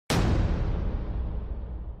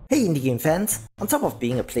Hey indie game fans! On top of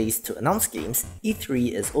being a place to announce games,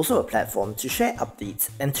 E3 is also a platform to share updates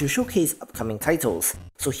and to showcase upcoming titles.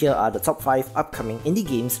 So here are the top 5 upcoming indie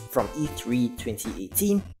games from E3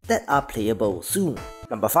 2018 that are playable soon.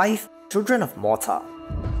 Number 5. Children of Morta.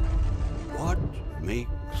 What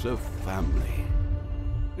makes a family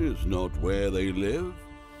is not where they live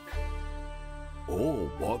or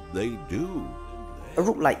what they do. A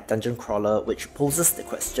roguelike dungeon crawler which poses the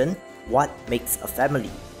question, what makes a family?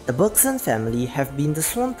 The Bergson family have been the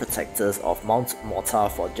sworn protectors of Mount Morta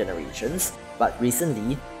for generations, but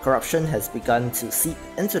recently, corruption has begun to seep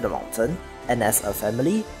into the mountain, and as a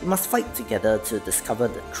family, you must fight together to discover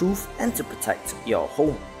the truth and to protect your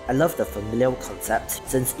home. I love the familial concept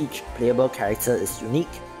since each playable character is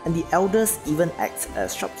unique, and the elders even act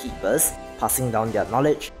as shopkeepers, passing down their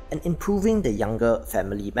knowledge and improving the younger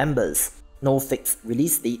family members. No fixed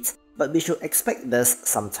release date, but we should expect this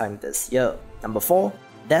sometime this year. Number 4.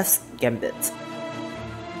 Death's Gambit.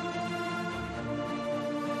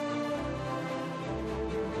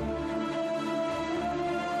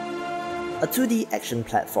 A 2D action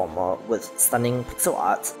platformer with stunning pixel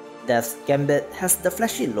art, Death's Gambit has the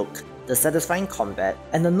flashy look, the satisfying combat,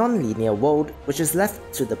 and a non-linear world which is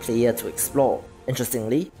left to the player to explore.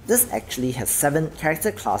 Interestingly, this actually has 7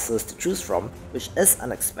 character classes to choose from, which is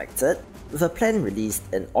unexpected, with a plan released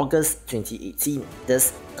in August 2018.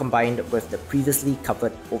 This, combined with the previously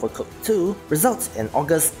covered Overcooked 2, results in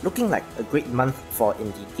August looking like a great month for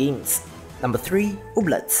indie games. Number 3.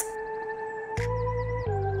 Ooblets.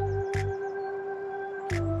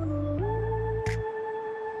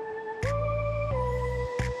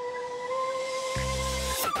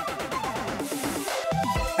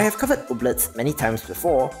 I have covered Ooblets many times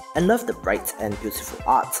before and love the bright and beautiful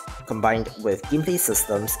art, combined with gameplay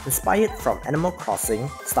systems inspired from Animal Crossing,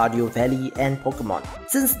 Stardew Valley, and Pokemon.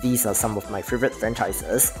 Since these are some of my favorite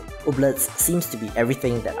franchises, Ooblets seems to be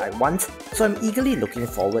everything that I want, so I'm eagerly looking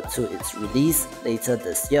forward to its release later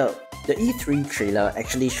this year. The E3 trailer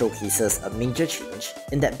actually showcases a major change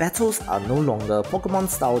in that battles are no longer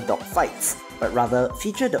Pokemon-style dogfights, but rather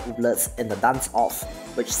feature the Ooblets in the dance-off,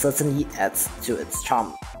 which certainly adds to its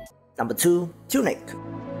charm. Number 2. Tunic.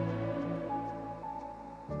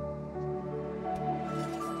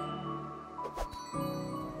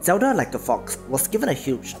 Zelda Like a Fox was given a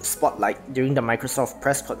huge spotlight during the Microsoft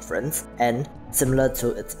press conference and, similar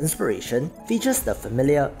to its inspiration, features the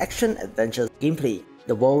familiar action-adventure gameplay.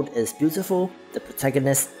 The world is beautiful, the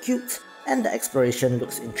protagonist cute, and the exploration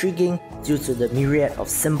looks intriguing due to the myriad of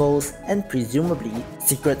symbols and presumably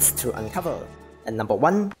secrets to uncover. And number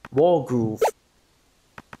 1. Wargroove.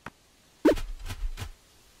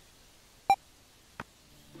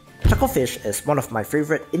 Chucklefish is one of my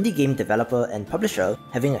favorite indie game developer and publisher,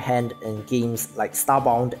 having a hand in games like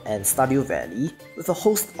Starbound and Stardew Valley, with a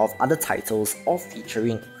host of other titles all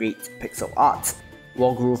featuring great pixel art.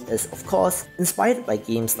 Wargroove is of course inspired by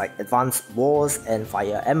games like Advanced Wars and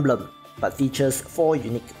Fire Emblem, but features 4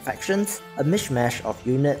 unique factions, a mishmash of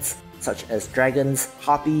units such as dragons,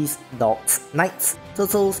 harpies, dogs, knights,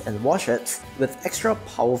 turtles, and warships, with extra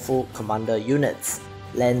powerful commander units,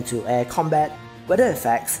 land-to-air combat, weather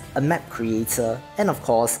effects, a map creator, and of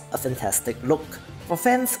course, a fantastic look. For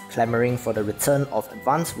fans clamoring for the return of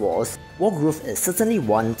Advanced Wars, Wargroove is certainly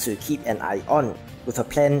one to keep an eye on, with a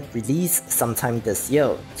planned release sometime this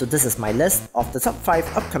year. So this is my list of the top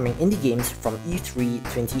 5 upcoming indie games from E3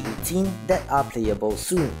 2018 that are playable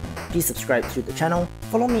soon. Please subscribe to the channel,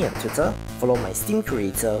 follow me on Twitter, follow my Steam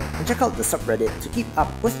creator, and check out the subreddit to keep up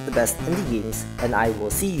with the best indie games, and I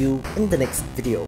will see you in the next video.